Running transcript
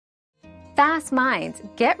Fast minds,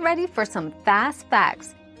 get ready for some fast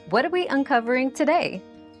facts. What are we uncovering today?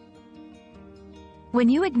 When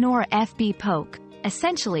you ignore FB poke,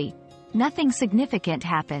 essentially, nothing significant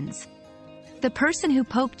happens. The person who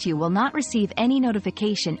poked you will not receive any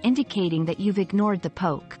notification indicating that you've ignored the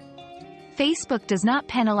poke. Facebook does not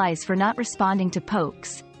penalize for not responding to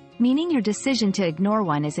pokes, meaning your decision to ignore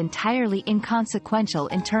one is entirely inconsequential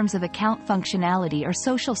in terms of account functionality or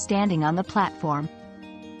social standing on the platform.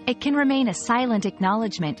 It can remain a silent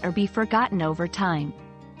acknowledgement or be forgotten over time.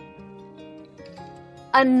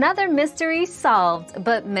 Another mystery solved,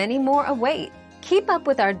 but many more await. Keep up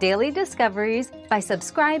with our daily discoveries by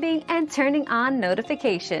subscribing and turning on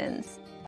notifications.